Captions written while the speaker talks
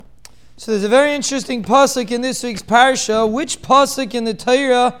So there's a very interesting pasuk in this week's parsha. Which pasuk in the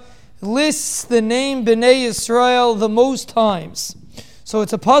Torah lists the name Bnei Yisrael the most times? So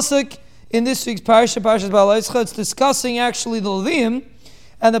it's a pasuk in this week's parsha, Parshas Ba'aloscha. It's discussing actually the Leviim,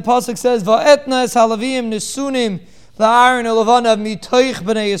 and the pasuk says, "Va'etna es haLeviim nesunim la'Aaron u'Levanav mitoich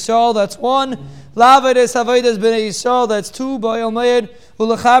Bnei Yisrael." That's one. La'aved es Avodas Bnei Yisrael. That's two. Ba'al Moed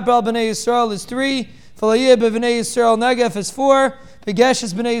u'Lechaper Bnei Yisrael is three. V'layeh b'Bnei Yisrael Negef is four.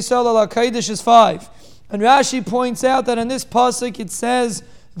 Begeshes Bnei Yisrael al HaKodesh is five. And Rashi points out that in this pasuk it says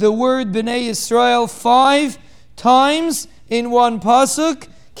the word Bnei Yisrael 5 times in one pasuk,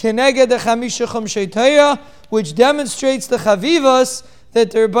 Keneged the Chamisha Chumshei Torah, which demonstrates the chavivas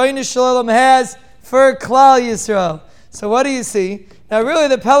that the Rebbeinu Shalom has for Klal Yisrael. So what do you see? Now really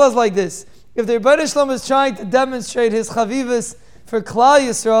the Pella is like this. If the Rebbeinu Shalom is trying to demonstrate his chavivas for Klal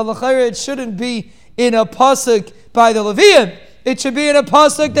Yisrael, it shouldn't be in a pasuk by the Leviim. It should be in a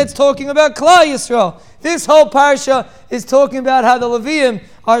pasuk that's talking about Klal Yisrael. This whole parsha is talking about how the Leviim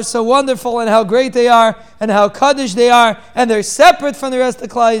are so wonderful and how great they are and how kaddish they are, and they're separate from the rest of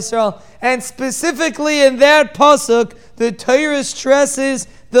Klal Yisrael. And specifically in that pasuk, the Torah stresses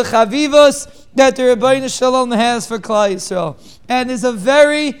the chavivos that the Rebbeinu Shalom has for Klal Yisrael. And there's a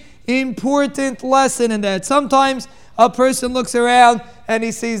very important lesson in that. Sometimes a person looks around and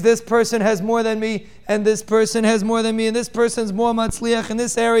he sees this person has more than me, and this person has more than me, and this person's more matzliach in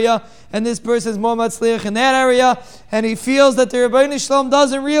this area, and this person's more matzliach in that area, and he feels that the Rebbeinu Shalom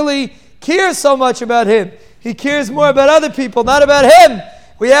doesn't really care so much about him. He cares more about other people, not about him.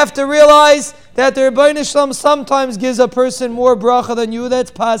 We have to realize that the Rebbeinu Shalom sometimes gives a person more bracha than you.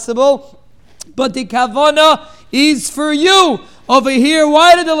 That's possible. But the kavana is for you. Over here,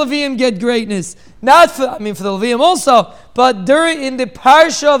 why did the Leviim get greatness? Not for, for the Leviim also, but in the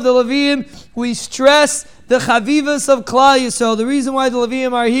parsha of the Leviim, we stress the chavivas of Klal Yisrael. The reason why the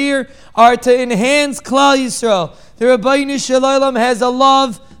Leviim are here are to enhance Klal Yisrael. The Rebbeinu Shalom has a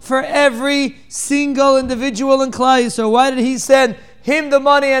love for every single individual in Klal Yisrael. Why did he send him the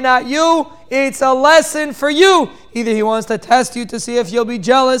money and not you? It's a lesson for you. Either he wants to test you to see if you'll be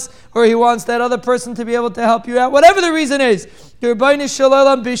jealous, or he wants that other person to be able to help you out. Whatever the reason is, the Rebbeinu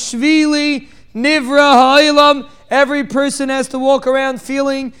Shalom bishvili nivra ha'ilam. Every person has to walk around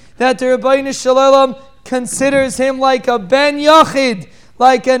feeling that the Rebbeinu Shalom considers him like a ben yachid,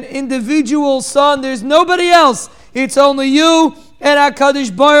 like an individual son. There's nobody else. It's only you and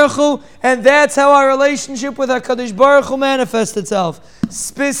HaKadosh Baruch Hu, and that's how our relationship with HaKadosh Baruch Hu manifests itself.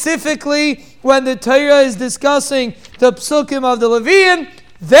 Specifically, when the Torah is discussing the psukim of the Leviim,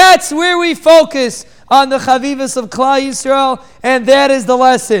 that's where we focus on the chavivas of Klal Yisrael, and that is the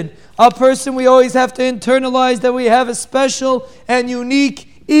lesson. A person, we always have to internalize that we have a special and unique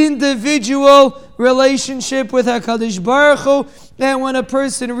individual relationship with HaKadosh Baruch Hu, and when a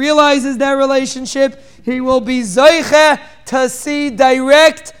person realizes that relationship, he will be zoiche to see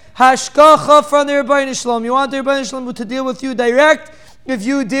direct hashkacha from the Rebbeinu Shalom. You want the Rebbeinu Shalom to deal with you direct? If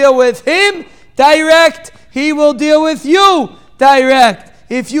you deal with him direct, he will deal with you direct.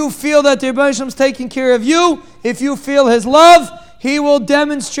 If you feel that the Rebbeinu Shalom is taking care of you, if you feel his love, he will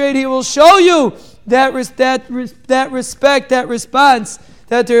demonstrate, he will show you that respect, that response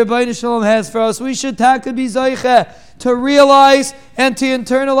that the Rebbeinu Shalom has for us. We should be zoiche to realize and to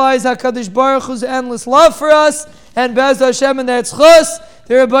internalize HaKadosh Baruch Hu's endless love for us, and Be'ez Hashem, and that's chus.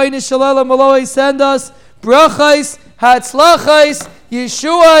 The Rebbeinu Shalom will always send us brachais, hatzlachais,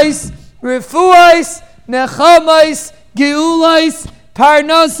 yeshuais, refuais, nechamais, geulais,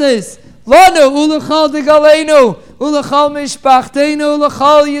 parnasses, lanu ulechal de galenu, ulechal mishpachtenu,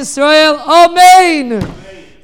 ulechal Yisrael. Amen.